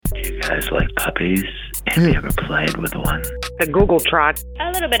You guys like puppies? Have you ever played with one? The Google trot.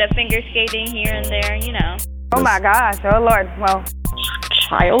 A little bit of finger skating here and there, you know. Oh my gosh, oh Lord, well.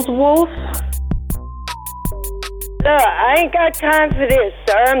 Child wolf? Sir, I ain't got time for this,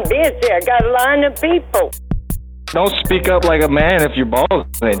 sir. I'm busy. I got a line of people. Don't speak up like a man if your balls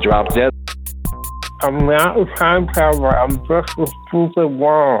ain't dropped yet. I'm not a time traveler. I'm just a stupid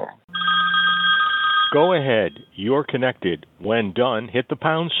worm. Go ahead. You're connected. When done, hit the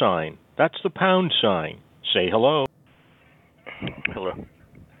pound sign. That's the pound sign. Say hello. Hello.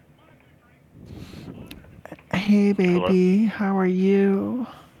 Hey, baby. Hello? How are you?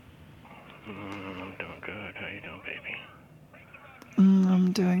 I'm doing good. How you doing, baby?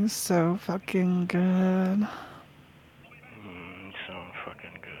 I'm doing so fucking good. You sound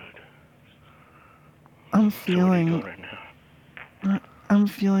fucking good. I'm So what are you feeling... doing right now? I'm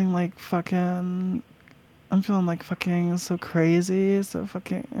feeling like fucking... I'm feeling like fucking so crazy, so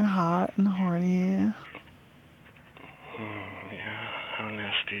fucking hot and horny. Yeah. How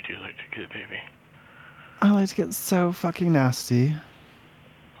nasty do you like to get, baby? I like to get so fucking nasty.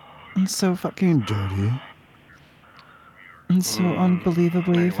 And so fucking dirty. And so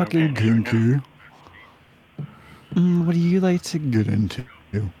unbelievably fucking kinky. What do you like to get into?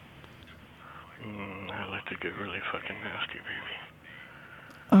 I like to get really fucking nasty, baby.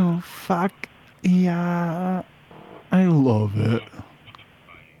 Oh, fuck. Yeah. I love it.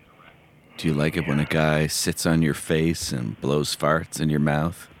 Do you like it when a guy sits on your face and blows farts in your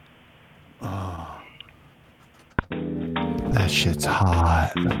mouth? Oh. That shit's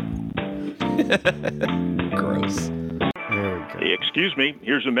hot. Gross. There we go. Hey, excuse me.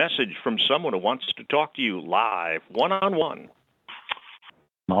 Here's a message from someone who wants to talk to you live, one-on-one.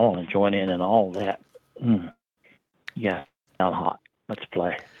 I want to join in and all that. Yeah, I'm hot. Let's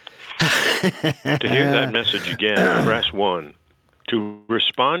play. To hear that message again, press 1. To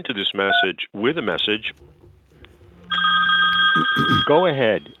respond to this message with a message, Go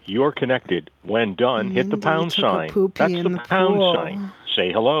ahead. You're connected. When done, hit the pound sign. That's the pound sign.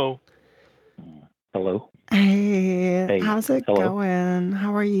 Say hello. Hello? Hey, how's it going?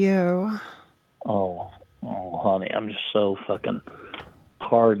 How are you? Oh, honey, I'm just so fucking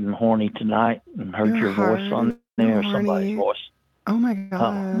hard and horny tonight, and heard your voice on there, somebody's voice. Oh my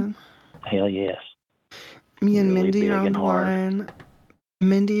god. Hell yes. Me and Really Mindy big are on and the hard. line.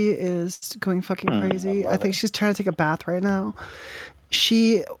 Mindy is going fucking crazy. I think she's trying to take a bath right now.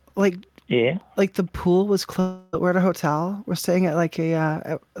 She like the pool was closed. We're at a hotel. We're staying at like a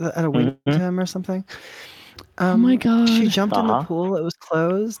at a Wyndham or something. Oh my god. She jumped in the pool. It was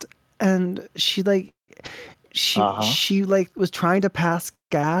closed, and she was trying to pass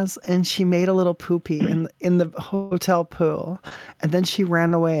gas, and she made a little poopy in the hotel pool, and then she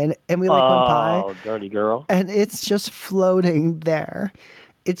ran away, and we went by. Oh, dirty girl. And it's just floating there.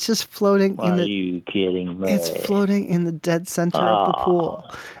 It's just floating Are you kidding me? It's floating in the dead center of the pool,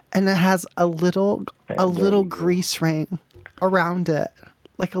 and it has a little grease ring around it,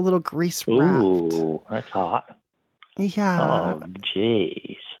 like a little grease wrap. Ooh, that's hot. Yeah. Oh,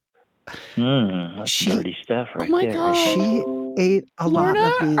 jeez. That's dirty stuff right there. Oh my god. She ate a lot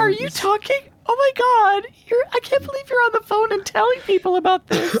Lorna, of these. are you talking? Oh my god. I can't believe you're on the phone and telling people about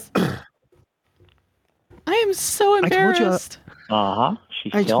this. I am so embarrassed.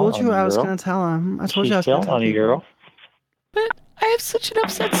 She's told you I was girl. going to tell him. I told you I was She's going to tell telling you, people. girl. But I have such an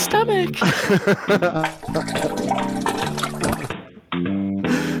upset stomach.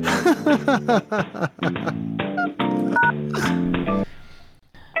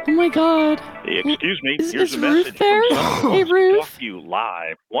 Oh my god. Hey, excuse me. Is Here's a Ruth message there? from someone who Hey, wants to Ruth. talk to you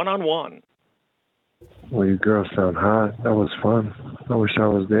live, one-on-one. Well, you girls sound hot. That was fun. I wish I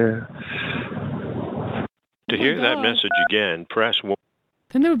was there. to hear that message again, press 1.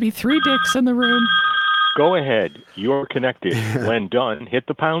 Then there would be 3 dicks in the room. Go ahead. You're connected. When done, hit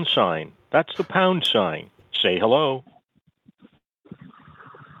the pound sign. That's the pound sign. Say hello.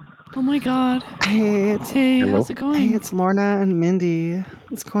 Oh my god. Hey, Hello? how's it going? Hey, it's Lorna and Mindy.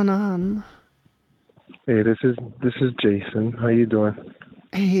 What's going on? Hey, this is Jason. How you doing?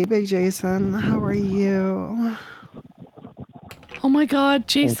 Hey, Big Jason. How are you? Oh my god,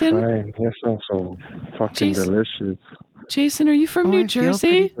 Jason. I'm fine. That sounds so fucking Jason. delicious. Jason, are you from New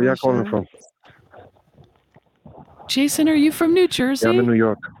Jersey? Where y'all calling from? Jason, are you from New Jersey? Yeah, I'm in New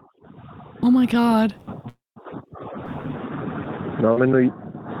York. Oh my god. No, I'm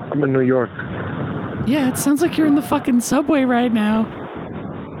in New York. Yeah, it sounds like you're in the fucking subway right now.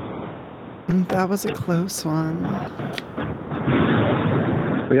 That was a close one.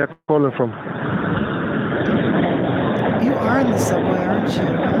 Where y'all calling from? You are in the subway, aren't you?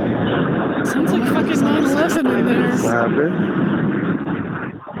 Sounds like fucking 9/11 in there. What happened?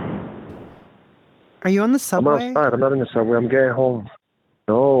 Are you on the I'm subway? outside. I'm not in the subway. I'm getting home.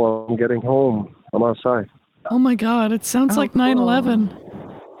 No, I'm getting home. I'm outside. Oh my God! It sounds like 9/11.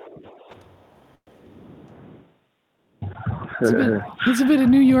 It's a bit of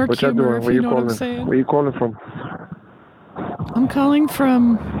New York What y'all humor, doing? if Where you you know what I'm calling? saying. Where you calling from? I'm calling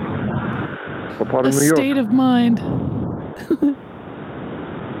from What part a of New York? state of mind.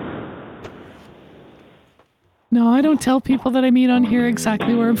 No, I don't tell people that I meet on here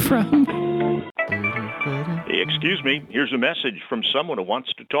exactly where I'm from. Hey, excuse me. Here's a message from someone who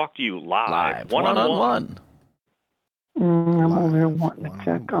wants to talk to you live, one-on-one. I'm over here wanting to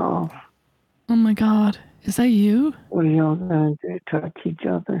check off. Oh my God. Is that you? What are y'all going to do? Touch each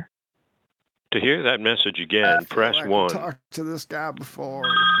other? To hear that message again, press 1. Talked to this guy before.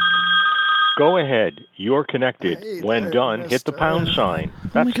 Go ahead. You're connected. Hey When there, done, hit the pound sign.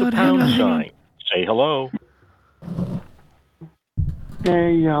 That's my God, the hang pound on, hang on. sign. Say hello.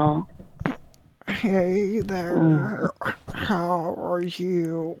 Hey, y'all. Hey there. How are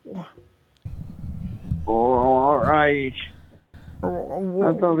you? Oh, all right.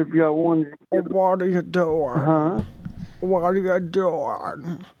 I thought if y'all wanted to... What are you doing? Huh? What are you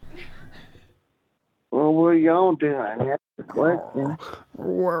doing? Well, what are y'all doing? That's the question.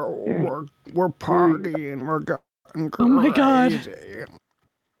 We're partying. We're getting crazy. Oh my God.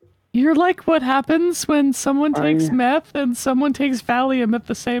 You're like what happens when someone takes meth and someone takes Valium at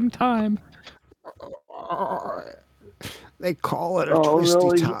the same time. They call it a Oh, twisty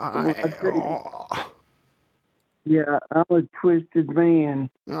really? time. Yeah, I'm a twisted man.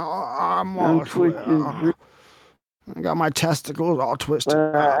 I'm twisted. I got my testicles all twisted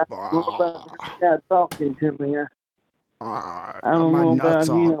What up. about this guy talking to me? I don't my know nuts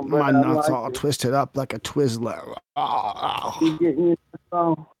about him, but my I nuts like all it. twisted up like a Twizzler. You getting your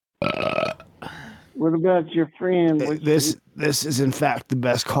phone? What about your friend? This is in fact the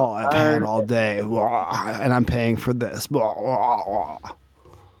best call I've had all day, and I'm paying for this.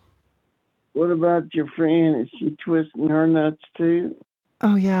 What about your friend? Is she twisting her nuts too?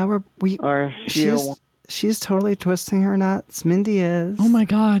 Oh yeah, Or she's totally twisting her nuts. Mindy is. Oh my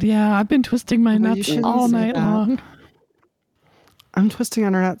God, yeah, I've been twisting my Well, you nuts shouldn't all say night that. long. I'm twisting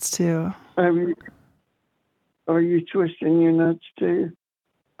on her nuts too. Are you twisting your nuts too?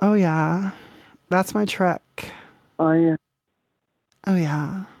 Oh yeah, that's my trick. Oh yeah. Oh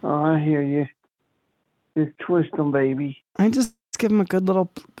yeah. Oh, I hear you. Just twist them, baby. I just give him a good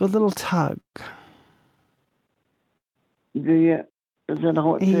little tug. Do you? Is that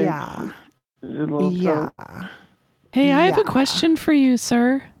all it takes? Yeah. Is it a little Yeah. tug? Hey, I have a question for you,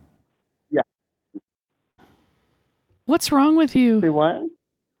 sir. Yeah. What's wrong with you? Say what?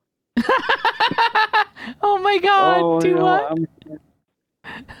 Oh my God, Oh, do you know, what?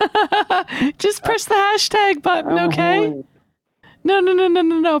 Just press the hashtag button, I'm okay? horny.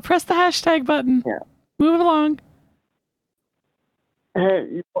 No. Press the hashtag button. Yeah. Move along.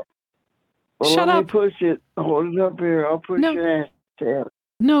 Hey, well, Shut let up. me push it. Hold it up here. I'll push No. your ass.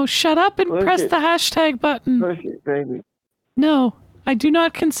 No, shut up and Push press it. the hashtag button. Push it, baby. No, I do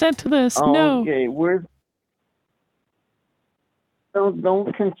not consent to this. No. Okay,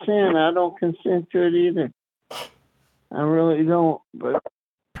 don't consent. I don't consent to it either. I really don't. But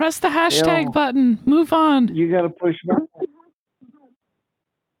Press the hashtag button. Move on. you got to push my.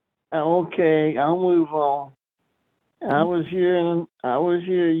 Okay, I'll move on. I was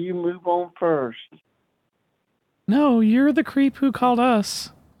here. You move on first. No, you're the creep who called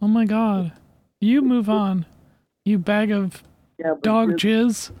us. Oh my God. You move on. You bag of dog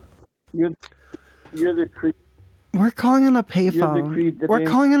jizz. You're the creep. We're calling on a You're the payphone. creep that We're ain't-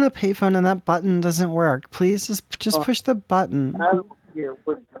 calling on a payphone and that button doesn't work. Please just push the button. I don't care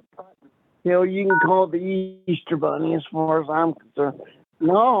what the button. Hell, you can call it the Easter Bunny as far as I'm concerned.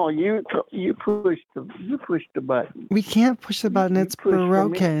 No, you push the button. We can't push the button. It's push for me.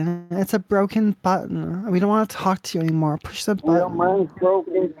 broken. It's a broken button. We don't want to talk to you anymore. Push the Well, button. mine's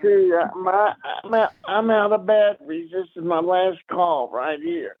broken too. I'm out of batteries. This is my last call right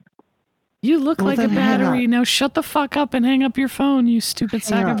here. You look Well, like a then hang battery. up. Now shut the fuck up and hang up your phone, you stupid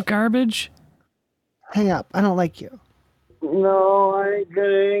sack up. of garbage. Hang up. I don't like you. No, I ain't gonna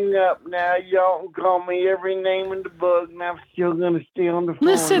hang up now. Y'all can call me every name in the book, and I'm still gonna stay on the phone.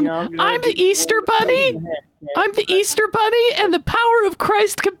 Listen, Y'all gonna I'm the be- Easter Bunny. I'm the Easter Bunny, and the power of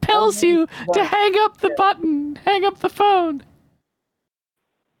Christ compels you to hang up the button. Hang up the phone.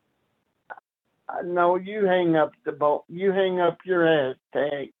 No, you hang up the boat. You hang up your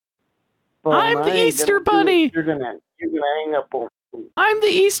hashtag. I'm the Easter Bunny. You're gonna hang up on. I'm the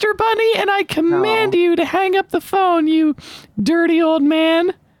Easter Bunny, and I command you to hang up the phone, you dirty old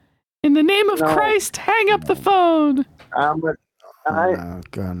man. In the name of No. Christ, hang up the phone. I'm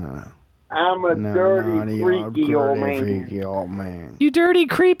I'm a dirty, freaky old man. You dirty,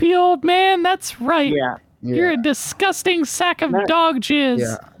 creepy old man. That's right. Yeah. You're a disgusting sack of dog jizz.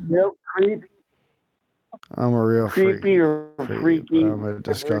 Yeah. Real creepy. I'm a real Creepy or freaky. I'm a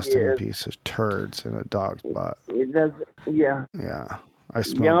disgusting piece of turds in a dog's butt. It doesn't. Yeah. Yeah. I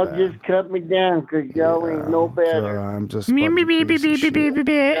smell Y'all bad. just cut me down because y'all ain't no better. I'm just Now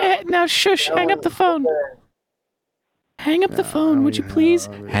shush, hang up the phone. Hang up the phone, would you please?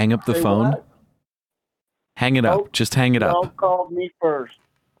 Hang up the phone? Hang it up. Just hang it Y'all up. called me first.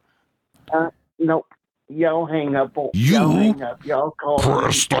 Nope. Y'all hang up. You Y'all hang up. Y'all called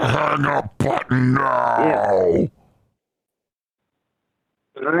Press the hang up button now.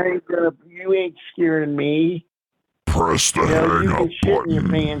 You ain't scaring me. Press the hang you up can shit in your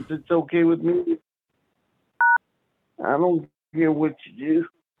button. pants. It's okay with me. I don't care what you do.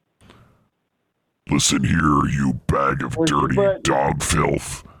 Listen here, you bag of Where's your dirty button? dog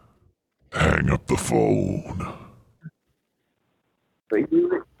filth. Hang up the phone. But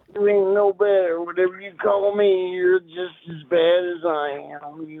you ain't no better. Whatever you call me, you're just as bad as I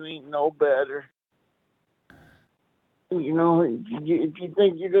am. You ain't no better. You know, if you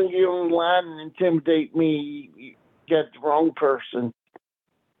think you're going to get online and intimidate me, you got the wrong person.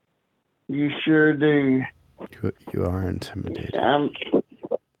 You sure do. You are intimidated.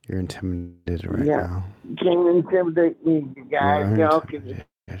 You're intimidated right Yeah. now. You can't intimidate me, you guys. Y'all can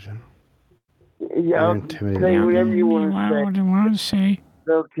y'all intimidated. say whatever you want What do you want to say? to say.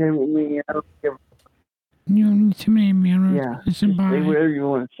 Don't me. I don't give You intimidate me. I'm Yeah. gonna say Say bye. whatever you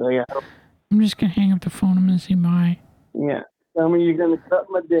want to say. I'm just gonna hang up the phone. I'm gonna say bye. Yeah. Tell me you're going to cut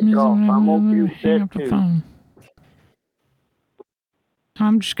my dick I'm off. I'm okay with hang that, up the too. phone.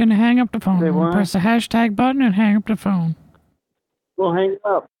 I'm just gonna hang up the phone. Say I'm gonna what? press the hashtag button and hang up the phone. Well, hang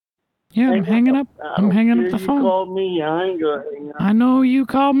up. Yeah, I'm hanging up. I'm hanging up the You phone. called me. I ain't going to hang up. I know you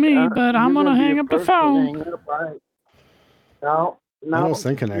called me, but I'm You're gonna be hang the up the first one to phone. hang up. No, I don't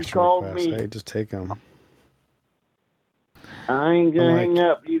think you connection called request. me. Hey, just take them. I ain't gonna hang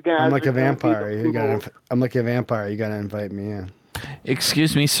up. You guys. I'm like a are gonna be vampire. the You gotta. fools. I'm like a vampire. You gotta invite me in.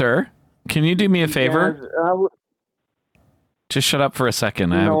 Excuse me, sir. Can you do me a favor? Guys, I would- Just shut up for a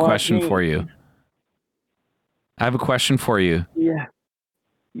second. I have a No, I question can't. for you. I have a question for you. Yeah.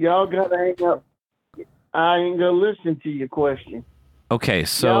 Y'all gotta hang up. I ain't gonna listen to your question. Okay, Y'all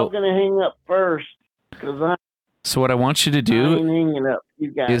so gonna hang up first, cause I what I want you to ain't do hanging up.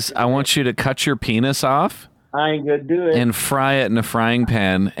 You guys. is I want you to cut your penis off I ain't gonna do it. and fry it in a frying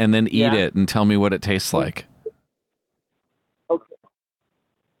pan and then eat Yeah. it and tell me what it tastes like.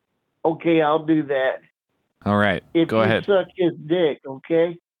 Okay, I'll do that. All right, If go you ahead. suck his dick,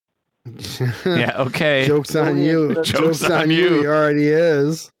 okay? Yeah, okay. Joke's on you. Joke's Joke's on you. He already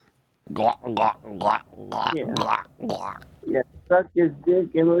is. Yeah. Yeah. Suck his dick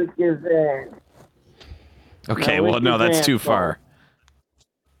and lick his ass. Okay, Now well, lick no, his that's ass too off. far.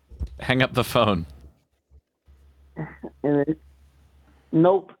 Hang up the phone. And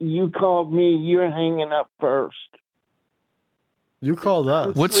nope, you called me. You're hanging up first. You called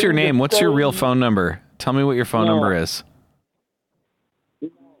us. What's your name? What's your real phone number? Tell me what your phone No. number is.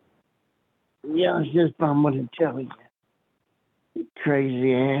 Yeah, it's just I'm gonna tell you. You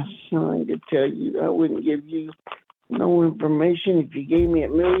crazy ass. I ain't gonna tell you. I wouldn't give you no information if you gave me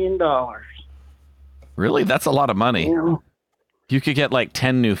 $1 million. Really? That's a lot of money. You know? You could get like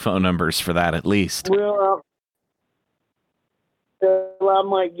 10 new phone numbers for that at least. Well, I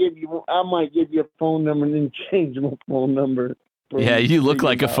might give you a phone number and then change my phone number. for Yeah, you look $1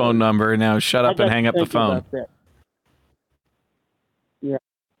 like a million. phone number. Now shut I up got and to hang up the think phone. about that. Yeah.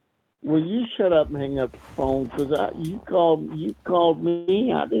 Well, you shut up and hang up the phone because you called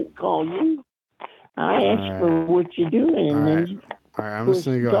me. I didn't call you. I asked for what you're doing, and then you. All right, I'm just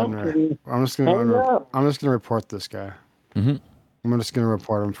gonna go ahead and I'm just gonna Hang up. I'm just gonna report this guy. Mm-hmm. I'm just gonna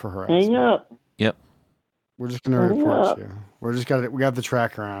report him for harassment. Hang up. Yep. We're just gonna Hang report up. you. We got the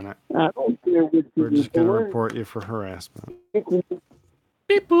tracker on it. I don't care what you We're just gonna report. report you for harassment.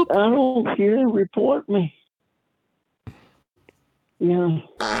 Beep boop. I don't care. Report me. Yeah.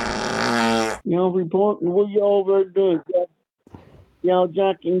 Y'all report me. What y'all over there doing? Y'all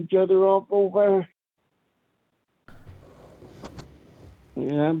jacking each other off over there?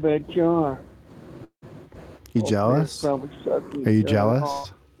 Yeah, I bet you are. You jealous? Probably sucking Are you each other jealous?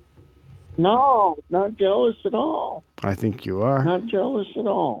 off. No, not jealous at all. I think you are. Not jealous at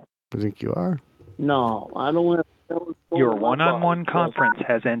all. I think you are. No, I don't have jealous. Your one-on-one conference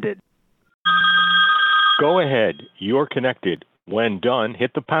has ended. Go ahead. You're connected. When done,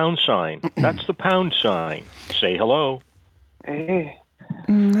 hit the pound sign. That's the pound sign. Say hello.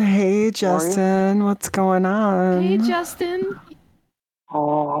 Hey, Justin. What's going on? Hey, Justin.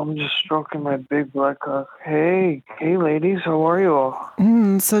 Oh, I'm just stroking my big black cock. Hey, ladies, how are you all?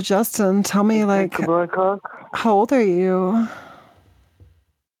 So Justin, tell me, like, Black cock? how old are you?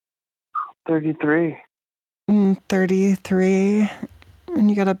 33. 33. And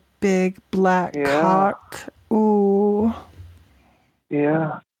you got a big black cock. Ooh.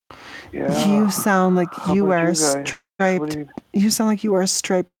 Yeah. You sound like How you about wear you guys? striped. You sound like you wear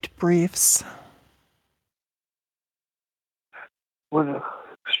striped briefs. What?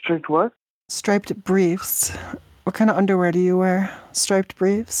 Strict what? Striped briefs. What kind of underwear do you wear? Striped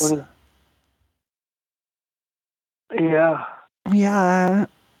briefs? Yeah. Yeah.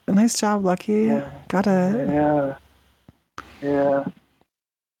 Nice job, Lucky. Got it. Yeah,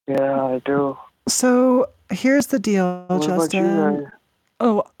 I do. So here's the deal, What about Justin. you guys?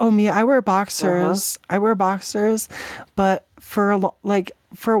 Oh, me. I wear boxers. I wear boxers, but for a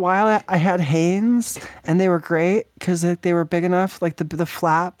while I had Hanes, and they were great because they were big enough. Like the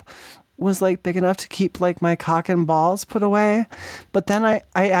flap was like big enough to keep like my cock and balls put away. But then I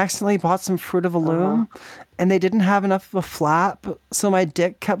accidentally bought some Fruit of the Loom, and they didn't have enough of a flap, so my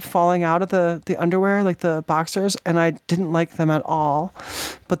dick kept falling out of the underwear, like the boxers, and I didn't like them at all.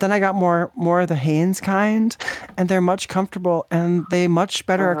 But then I got more of the Hanes kind, and they're much comfortable, and they much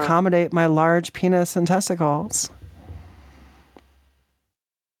better accommodate my large penis and testicles.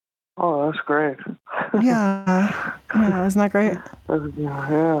 Oh, that's great. Yeah, isn't that great?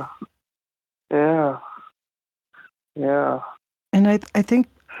 Yeah. And I think.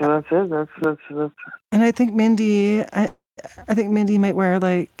 So that's it. That's. And I think Mindy, I think Mindy might wear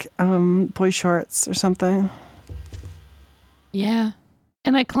like boy shorts or something. Yeah.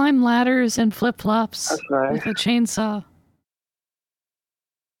 And I climb ladders and flip-flops with a chainsaw.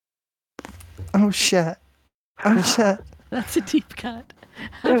 Oh shit. That's a deep cut.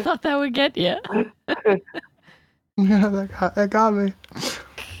 I thought that would get you. Yeah, that got me.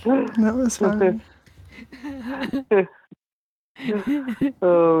 That was fun. Oh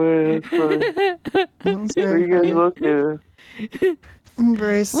man, that's funny. Where you guys located? I'm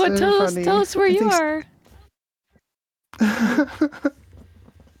very What? Tell us where you are.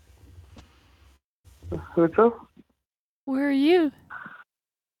 What's up? Where are you?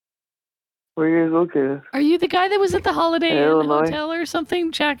 Where you guys located? Are you the guy that was at the Holiday Inn Illinois. Hotel or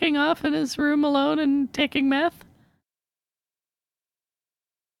something, jacking off in his room alone and taking meth?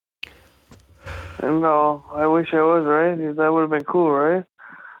 No, I wish I was, right? That would have been cool, right?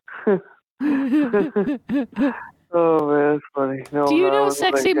 Oh man, that's funny. No, Do you I know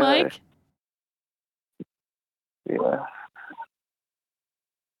wasn't that Sexy guy. Mike? Yeah.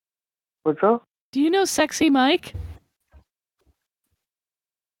 What's up? Do you know Sexy Mike?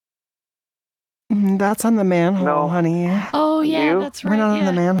 That's on the manhole, honey. Oh yeah, that's right. We're not yeah. on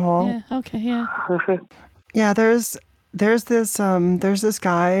the manhole. Yeah. Okay. Yeah. Yeah, there's this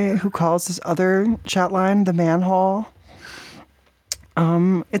guy who calls this other chat line the manhole.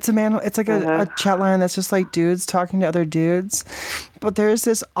 It's like a chat line that's just like dudes talking to other dudes. But there's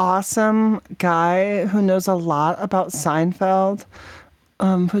this awesome guy who knows a lot about Seinfeld,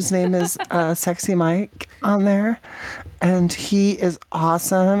 whose name is Sexy Mike on there, and he is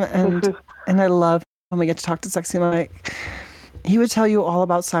awesome, and I love when we get to talk to Sexy Mike. He would tell you all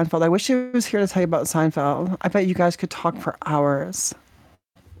about Seinfeld. I wish he was here to tell you about Seinfeld. I bet you guys could talk for hours.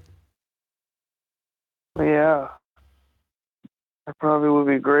 Yeah. That probably would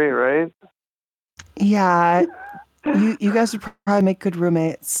be great, right? Yeah, you guys would probably make good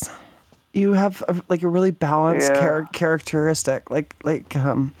roommates. You have a really balanced characteristic, like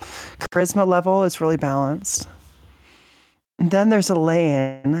charisma level is really balanced. And then there's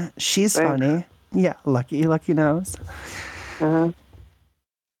Elaine. She's funny. Yeah, Lucky knows. Wow.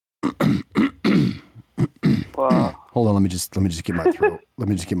 Hold on, let me just get my throat. Let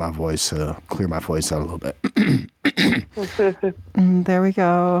me just get my voice, clear my voice out a little bit. There we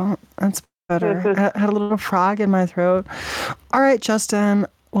go. That's better. I had a little frog in my throat. All right, Justin.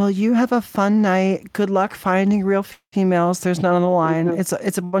 Well, you have a fun night. Good luck finding real females. There's none on the line.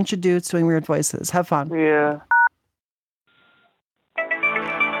 It's a bunch of dudes doing weird voices. Have fun. Yeah.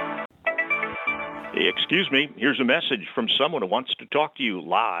 Excuse me, here's a message from someone who wants to talk to you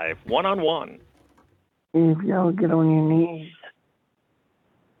live, one-on-one. If y'all get on your knees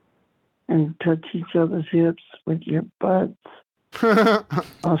and touch each other's hips with your butts,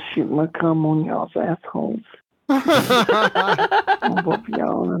 I'll shoot my cum on y'all's assholes. I'll whoop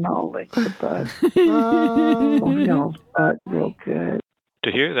y'all and I'll lick the butt. Whoop y'all's butt real good.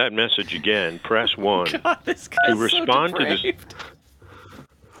 To hear that message again, press 1. God, this guy's to respond so to this. depraved.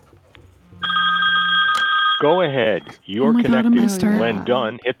 Go ahead. You're Oh my God, I'm connected. gonna start. When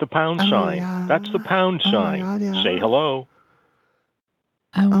done, hit the pound sign. That's the pound sign. God, yeah. Say hello.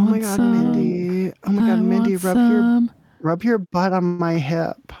 Oh my God, Mindy. Oh my God, Mindy, rub your butt on my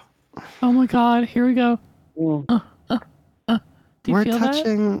hip. Oh my God, here we go. Do you We're feel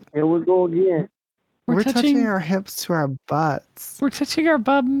touching. that? Here we go again. We're touching our hips to our butts. We're touching our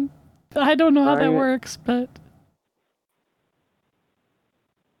bum. I don't know how that works, but.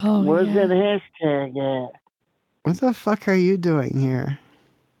 Oh, Where's yeah. that hashtag at? What the fuck are you doing here?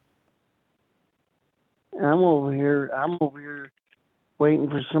 I'm over here waiting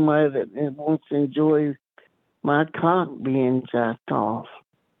for somebody that wants to enjoy my cock being jacked off.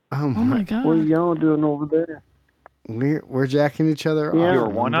 Oh my God. What are y'all doing over there? We're jacking each other Yeah. off. Your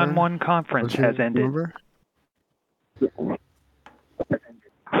one-on-one conference has ended. Remember?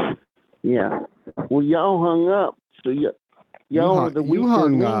 Yeah. Well, y'all hung up. So y'all are the You weaker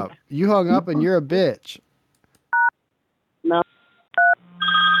hung link. up. You hung up and you're a bitch. No.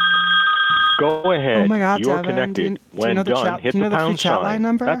 Go ahead. Oh my God, You're Devin, connected. do you When know the done, chat- hit do you know the the free pound chat line sign.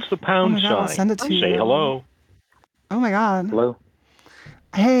 number? That's the Oh pound my God, I'll sign. send it to Say you. hello. Oh my God. Hello.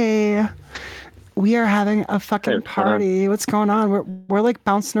 Hey, we are having a fucking Hey, party. What's going on? We're like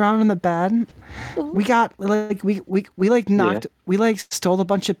bouncing around in the bed. We got like we like knocked we like stole a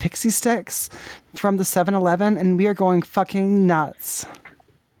bunch of pixie sticks from the 7-Eleven and we are going fucking nuts.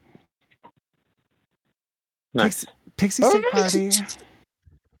 Nice. Pixie stick party.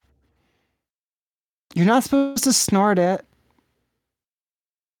 You're not supposed to snort it.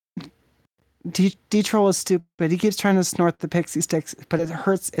 D-Troll is stupid. He keeps trying to snort the pixie sticks, but it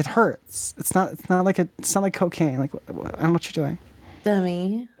hurts. It hurts. It's not like cocaine. Like I don't know what you're doing.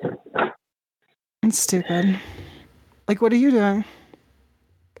 Dummy. It's stupid. Like, what are you doing?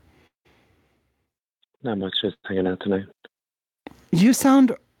 Not much, just hanging out tonight. You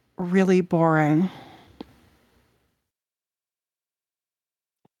sound really boring.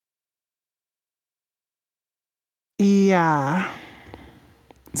 Yeah.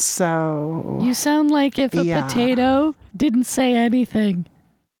 So. You sound like if a potato didn't say anything.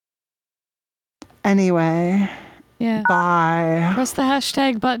 Anyway. Yeah. Bye. Press the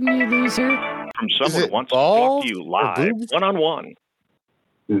hashtag button, you loser. From someone who wants to talk to you live, one-on-one.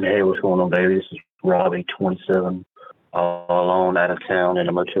 Hey, what's going on, baby? This is Robbie, 27, all alone, out of town, in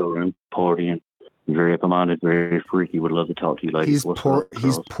a motel room, partying. Very open-minded, very freaky. Would love to talk to you ladies. He's What's up,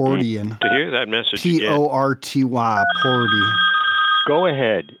 he's girls? Portian. To hear that message again, Porty. Porty. Go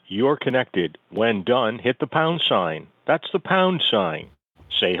ahead. You're connected. When done, hit the pound sign. That's the pound sign.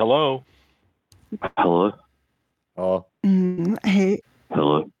 Say hello. Hello. Oh. Hey.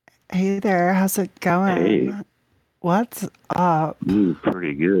 Hello. Hey there. How's it going? Hey. What's up?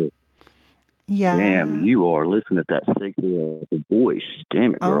 Pretty good. Yeah. Damn, you are. Listen to that sexy voice.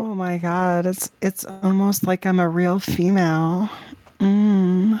 Damn it, girl. Oh my God. It's almost like I'm a real female. I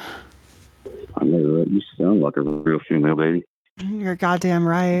know that. You sound like a real female, baby. You're goddamn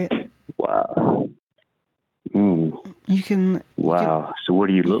right. Wow. You can. Wow. So what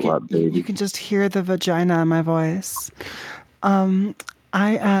do you look like, baby? You can just hear the vagina in my voice. I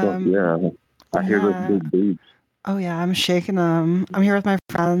am. Yeah. I hear those big boobs. Oh yeah, I'm shaking them. I'm here with my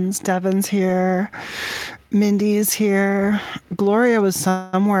friends. Devin's here. Mindy's here. Gloria was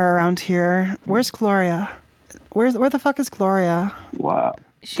somewhere around here. Where's Gloria? Where the fuck is Gloria? Wow.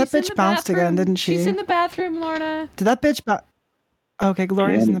 That bitch bounced again, didn't she? She's in the bathroom, Lorna. Did that bitch bounce? Okay,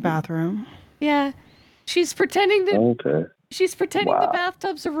 Gloria's in the bathroom. Yeah. She's pretending that. Okay. She's pretending the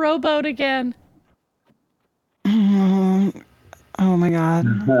bathtub's a rowboat again. Oh my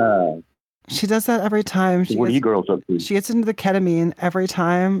God. She does that every time. What are you girls up to? She gets into the ketamine every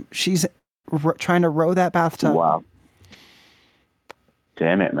time she's trying to row that bathtub. Wow.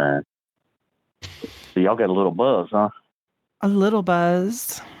 Damn it, man. So y'all got a little buzz, huh? A little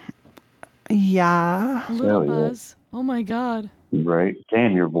buzz. Yeah. A little buzz. Oh my God. Right.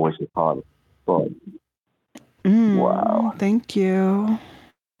 Damn, your voice is hot as fuck. Wow. Thank you.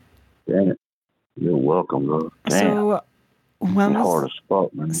 Damn it. You're welcome, bro. Damn. So when You're hard as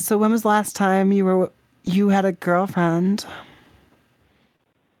fuck, man. So when was the last time you had a girlfriend?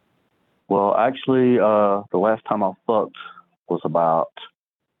 Well, actually, the last time I fucked was about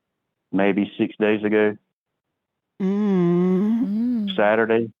maybe 6 days ago.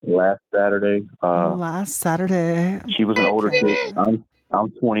 Saturday, last Saturday. Last Saturday. She was an older chick.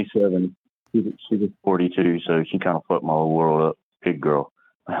 I'm 27. She was 42, so she kind of fucked my whole world up. Big girl.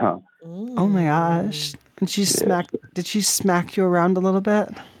 Oh my gosh! And she smacked. Did she smack you around a little bit?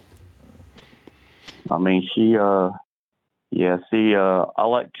 I mean, yeah. See, I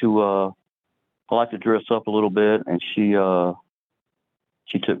like to dress up a little bit, and she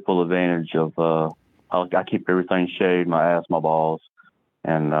took full advantage of. I keep everything shaved, my ass, my balls,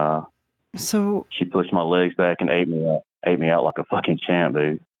 and so she pushed my legs back and ate me up. ate me out like a fucking champ,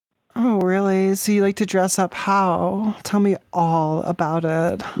 dude. Oh, really? So you like to dress up how? Tell me all about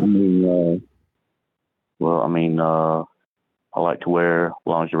it. I mean, I like to wear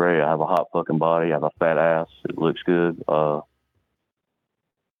lingerie. I have a hot fucking body. I have a fat ass. It looks good.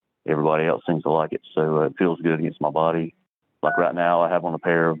 Everybody else seems to like it, so it feels good against my body. Like right now, I have on a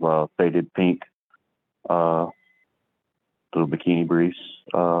pair of faded pink little bikini briefs.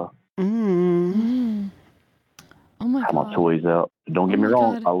 Oh my have god. my toys out. Don't get me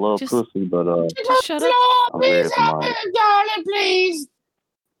wrong, God. I love Just pussy, but just shut up. I'm very open-minded. Darling, please.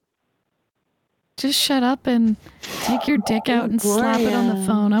 Just shut up and take your dick out and slap it on the Gloria.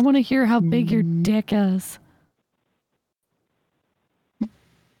 phone. I want to hear how big your dick is.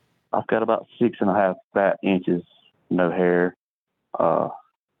 I've got about 6.5 fat inches, no hair,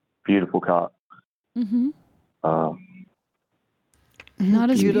 beautiful cock. Mm-hmm. Mm-hmm. Not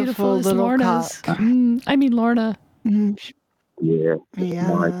as beautiful as little Lorna's. cock. I mean Lorna. Yeah. Yeah,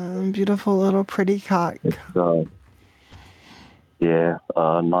 Nice. beautiful little pretty cock. It's,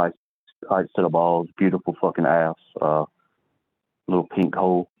 nice tight set of balls, beautiful fucking ass, little pink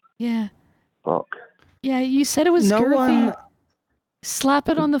hole. Yeah. Fuck. Yeah, you said it was No girthy. one- Slap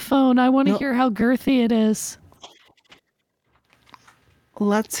it on the phone. I want to No- hear how girthy it is.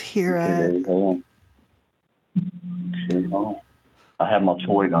 Let's hear Okay, it. baby, hold on. Okay, hold on. I have my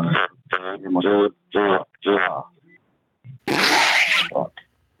toy gun. Fuck.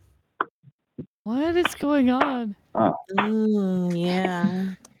 What is going on?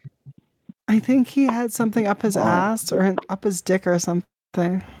 Yeah. I think he had something up his ass or up his dick or something.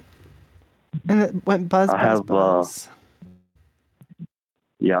 And it went buzz, I buzz, have, buzz.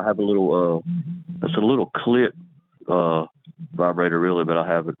 Yeah, I have a little, it's a little clip vibrator, really, but I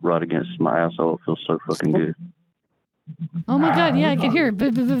have it right against my asshole. It feels so fucking good. Oh my god, yeah, I can hear it.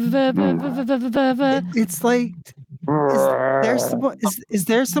 It's like, is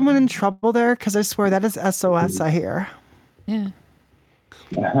there someone in trouble there? Because I swear that is SOS I hear. Yeah.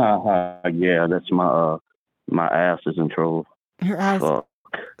 Yeah, that's my ass is in trouble. Your ass, Fuck.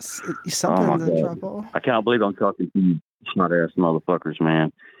 something's in God. trouble. I can't believe I'm talking to you smart ass motherfuckers,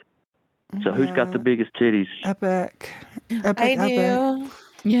 man. So who's got the biggest titties? Epic. I do.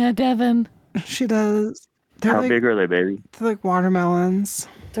 Yeah, Devin. She does. They're How like, big are they, baby? They're like watermelons.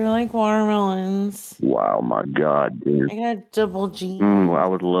 They're like watermelons. Wow, my God, dude. I got double G. I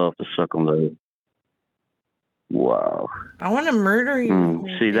would love to suck on those. Wow. I want to murder you.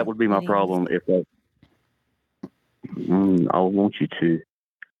 See, that would be my problem if I. I would want you to.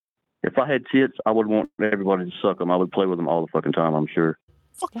 If I had tits, I would want everybody to suck them. I would play with them all the fucking time, I'm sure.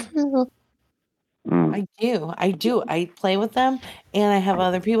 I do. I play with them, and I have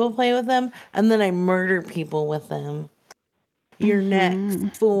other people play with them, and then I murder people with them. You're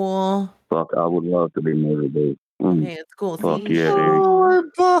next, fool. Fuck, I would love to be murdered, dude. Okay, it's cool. Fuck See? yeah,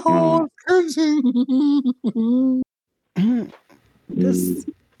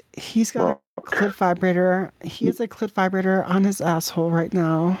 baby. He's got a clit vibrator. He has a clit vibrator on his asshole right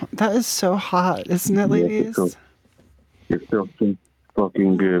now. That is so hot, isn't it, ladies? It feels so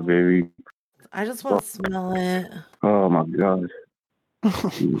fucking good, baby. I just want to smell it. Oh my God.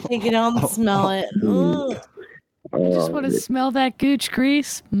 Take it out and smell it. Ugh. I just want to smell that gooch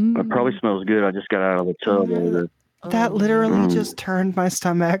grease. It probably smells good. I just got out of the tub. That literally just turned my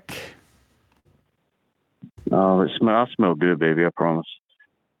stomach. Oh, I smell good, baby. I promise.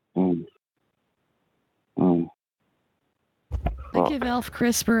 I give Elf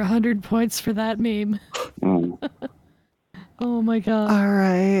Crisper 100 points for that meme. Oh my god. All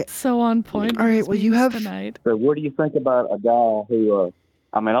right. So on point. All right, well, you have... tonight. So what do you think about a guy who,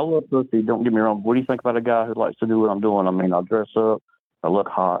 I love pussy, don't get me wrong. What do you think about a guy who likes to do what I'm doing? I mean, I dress up, I look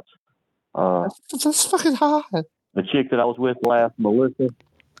hot. That's fucking hot. The chick that I was with last, Melissa,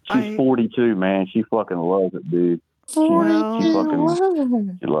 she's 42, man. She fucking loves it, dude. She loves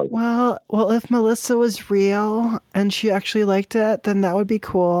it. Well, if Melissa was real and she actually liked it, then that would be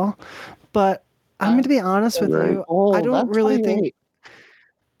cool. But I'm going to be honest with you. I don't really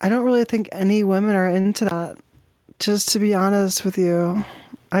think any women are into that. Just to be honest with you.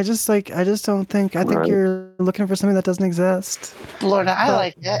 I just don't think. I think you're looking for something that doesn't exist. Lorna, I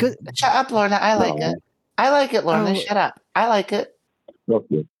like it. Good. Shut up, Lorna. I like it. I like it, Lorna. Oh. Shut up. I like it.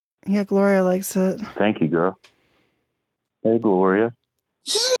 Okay. Yeah, Gloria likes it. Thank you, girl. Hey, Gloria.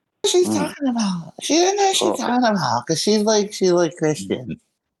 She's talking about. She doesn't know what she's talking about because she like Christian.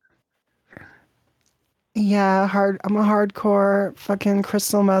 Yeah, I'm a hardcore fucking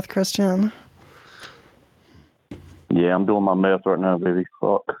crystal meth Christian. Yeah, I'm doing my meth right now, baby.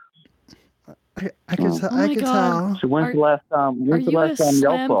 Fuck. I could tell. So when's the last time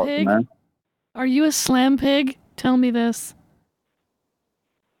y'all fucked, man? Are you a slam pig? Tell me this.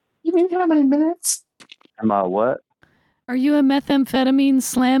 You mean how many minutes? Am I what? Are you a methamphetamine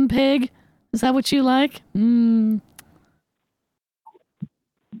slam pig? Is that what you like? I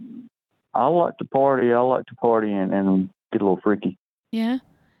like to party. I like to party and get a little freaky. Yeah.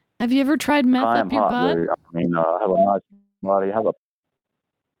 Have you ever tried meth I am up your hot, butt? baby. I mean, have a nice body. Have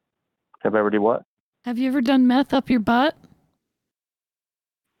I ever did what? Have you ever done meth up your butt?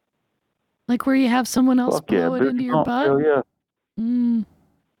 Like where you have someone else Fuck yeah, blow it bitch. into your butt? Hell yeah.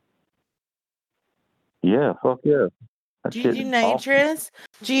 Yeah, fuck yeah. That Do you shit do is awesome. nitrous?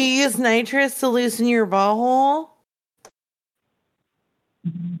 Do you use nitrous to loosen your butthole?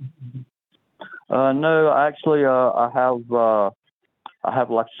 No, actually, I have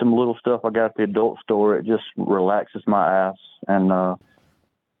like some little stuff I got at the adult store. It just relaxes my ass and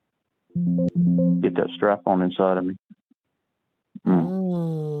get that strap on inside of me.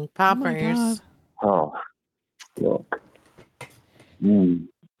 Poppers. Oh, fuck.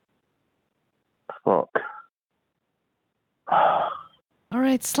 Fuck. All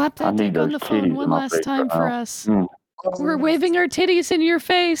right, slap I that need dick on those the phone titties one in my last face time right for now. us. We're waving our titties in your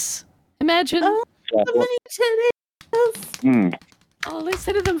face. Imagine. Oh, so many titties. Oh,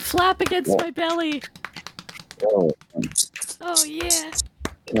 listen to them flap against my belly. Oh, Oh, yeah.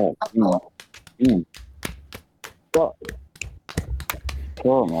 Fuck.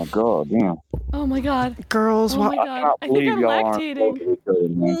 Oh my god, damn. Oh, my God. Girls, Oh, why, my God. I think I'm lactating.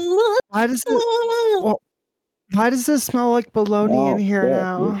 why does it? Well, why does it smell like bologna in here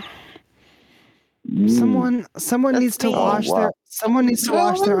now? Someone needs to wash their. Someone needs to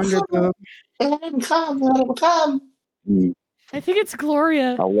wash their underboob. I think it's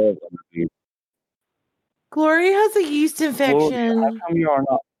Gloria. I love it. Gloria has a yeast infection. How come you are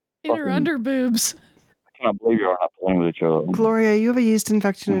not In her underboobs. I cannot believe you are not playing with each other. Gloria, you have a yeast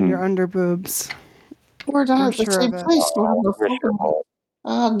infection in your underboobs. We're not at the sure same of it. place. We're on the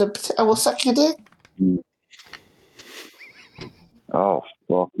phone. I will suck your dick. Oh,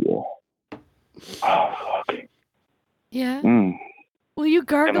 fuck yeah. Oh, fuck. Yeah. Mm. Will you And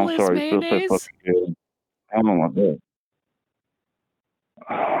gargle I'm his sorry, it feels so mayonnaise? fucking good. I don't want that.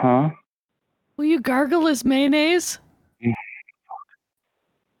 Huh? Will you gargle his mayonnaise?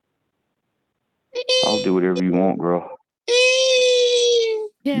 I'll do whatever you want, girl.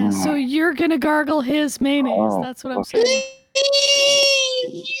 Yeah, so you're gonna gargle his mayonnaise. Oh, That's what I'm okay. saying.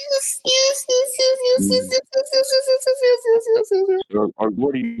 Or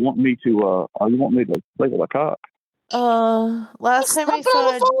what do you want me to? You want me to play with a cock? Last time I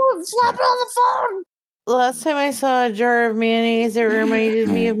saw slap it on the phone. Last time I saw a jar of mayonnaise, it reminded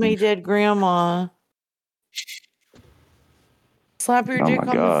me of my dead grandma. Slap your Oh dick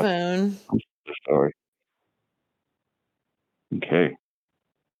my on God. the phone. I'm so sorry. Okay.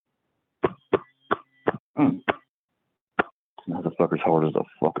 Motherfucker's hard as a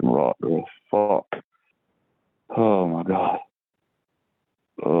fucking rock, girl. Fuck. Oh my God.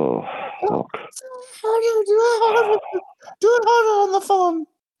 Oh, fuck. Harder, do it harder. Do it harder on the phone.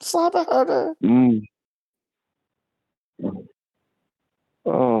 Slap it harder.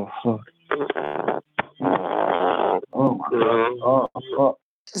 Oh, fuck. Oh, my God. Oh, fuck.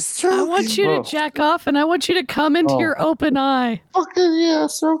 I want you to jack off and I want you to come into your open eye. Fucking yeah,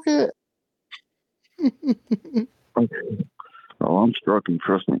 stroke it. Oh, I'm stroking,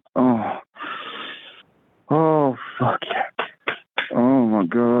 trust me. Oh. Oh, fuck. Oh, my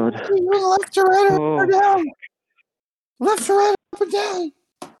God. You left to right up or down. Left to right up and down.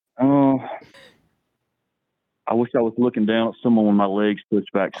 Oh. I wish I was looking down at someone with my legs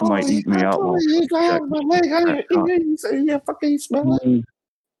pushed back. Somebody eat me out. You got my leg. You say, yeah, fucking smell it.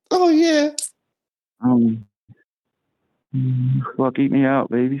 Oh, yeah. Fuck, eat me out,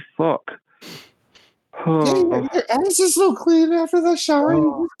 baby. Fuck. Oh. Dang, your ass is so clean after the shower.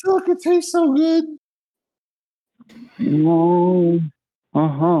 You feel like it tastes so good. No.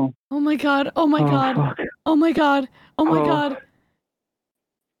 Uh-huh. Oh my God. Oh my God. Fuck. Oh my God. Oh my God.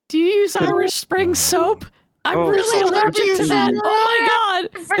 Do you use Irish Spring soap? I'm really allergic to that. Oh my God.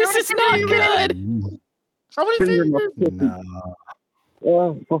 This is not good. How many fingers? No.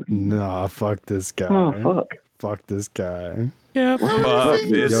 Oh, fuck. No, fuck this guy. Oh, fuck. Fuck this guy. Yeah. Fuck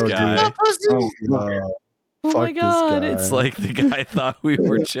this Yo, guy. dude. No. Oh my Fuck this God. guy. It's like the guy thought we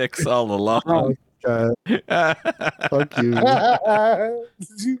were chicks all along. Fuck you.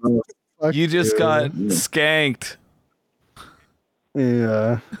 Fuck You just you. got skanked.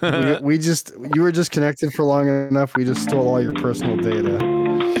 Yeah. we just, you were just connected for long enough. We just stole all your personal data.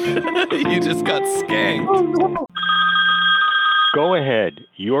 You just got skanked. Go ahead.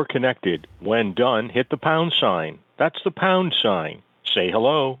 You're connected. When done, hit the pound sign. That's the pound sign. Say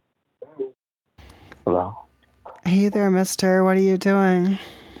hello. Hello. Hey there, mister. What are you doing?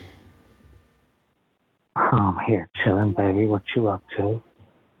 I'm here chilling, baby. What you up to?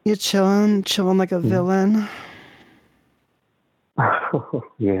 You chilling like a villain.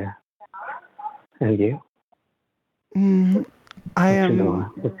 Yeah. And you? I What you am. doing?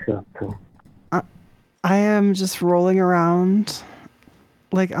 What you up to? I am just rolling around,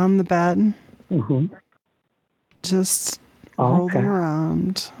 like on the bed. Mm-hmm. Just Okay. rolling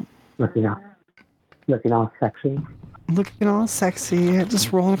around. Looking all sexy. Looking all sexy,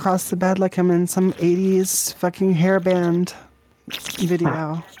 just rolling across the bed like I'm in some 80s fucking hairband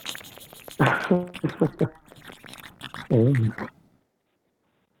video.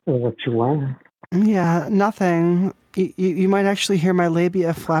 What you wearing? Yeah, nothing. You might actually hear my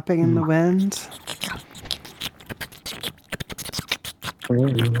labia flapping in the wind.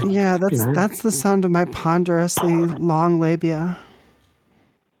 Yeah, that's the sound of my ponderously long labia.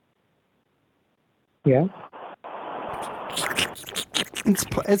 Yeah.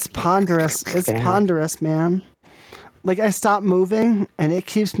 It's ponderous. It's ponderous, man. Like I stop moving and it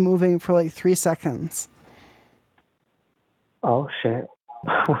keeps moving for like 3 seconds. Oh shit.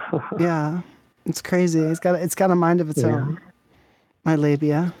 Yeah, it's crazy. It's got a mind of its own. My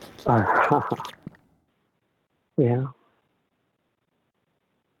labia. Yeah.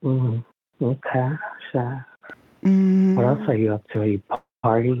 Okay. Sure. What else are you up to? Are you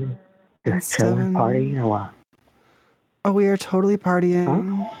partying? Just chilling, partying, or what? Oh, we are totally partying.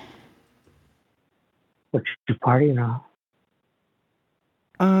 Huh? What you partying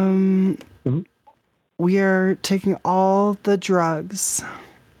on? We are taking all the drugs.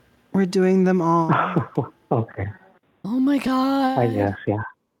 We're doing them all. Okay. Oh my god. I guess, yeah.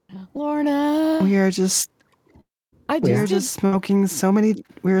 Lorna. We are just smoking so many.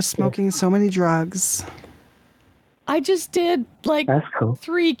 We are smoking so many drugs. I just did like That's cool.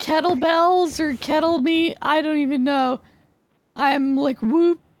 3 kettlebells or kettle me. I don't even know. I'm like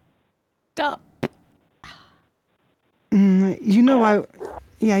whooped up. You know I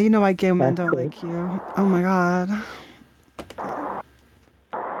gay men don't like you. Oh my god.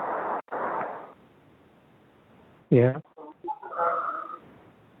 Yeah.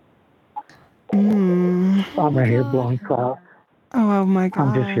 I'm right here blowing clouds. Oh my god.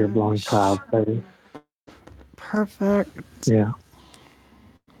 I'm just here blowing clouds, baby. Perfect. Yeah.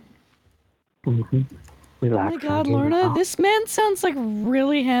 Mm-hmm. Oh my god, Lorna, this man sounds like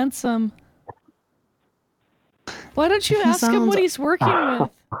really handsome. Why don't you ask him what he's working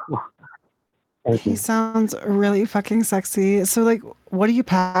with? He sounds really fucking sexy. So, like, what are you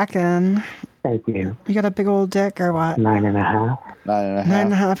packing? Thank you. You got a big old dick or what? 9.5.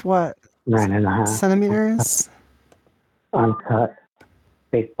 9.5 what? 9.5. Centimeters? Uncut.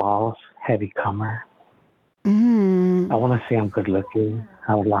 Big balls. Heavy comer. I want to say I'm good looking.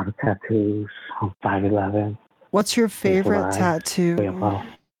 I have a lot of tattoos. I'm 5'11". What's your favorite tattoo? Way above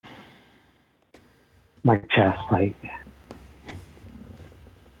my chest, like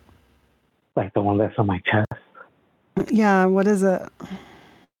the one that's on my chest. Yeah, what is it?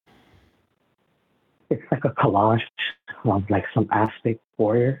 It's like a collage of like some Aztec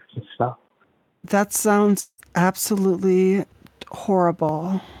warriors and stuff. That sounds absolutely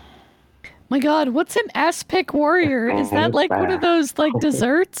horrible. My god, what's an Aztec warrior? Is that like one of those like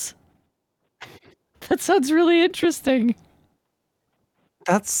desserts? That sounds really interesting.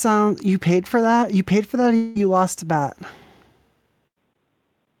 That sounds. You paid for that? You paid for that or you lost a bet?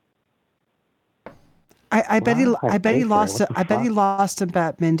 I bet he lost a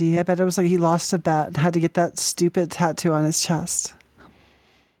bet, Mindy. I bet it was like he lost a bet and had to get that stupid tattoo on his chest.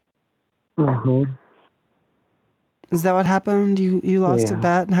 Is that what happened? You lost a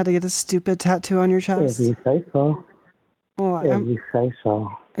bet and had to get a stupid tattoo on your chest? If you say so. Well, if you say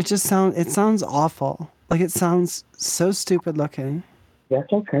so. It sounds awful. Like it sounds so stupid looking.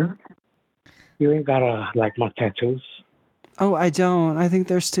 That's okay. You ain't gotta like my tattoos. Oh, I don't. I think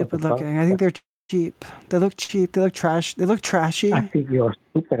they're stupid looking. I think they're cheap. They look cheap. They look trash. They look trashy. I think you're a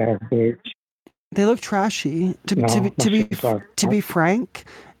stupid ass bitch. They look trashy. To be frank,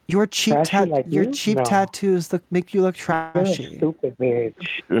 your cheap tattoos make you look trashy. You're a stupid bitch.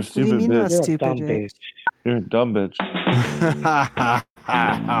 You're a stupid mean bitch. you're a stupid bitch? You're a dumb bitch.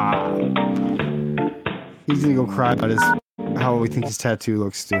 He's gonna go cry about how we think his tattoo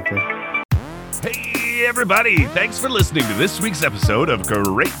looks stupid. Hey everybody, thanks for listening to this week's episode of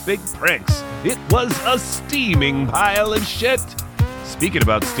Great Big Pranks. It was a steaming pile of shit. Speaking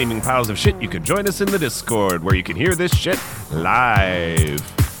about steaming piles of shit, you can join us in the Discord where you can hear this shit live.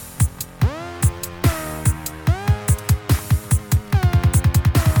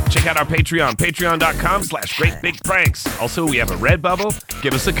 Check out our Patreon, patreon.com/greatbigpranks. Also, we have a Redbubble.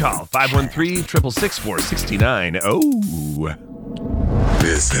 Give us a call, 513-666-469. Oh.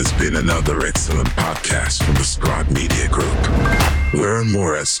 This has been another excellent podcast from the Scribe Media Group. Learn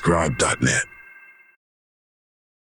more at scribe.net.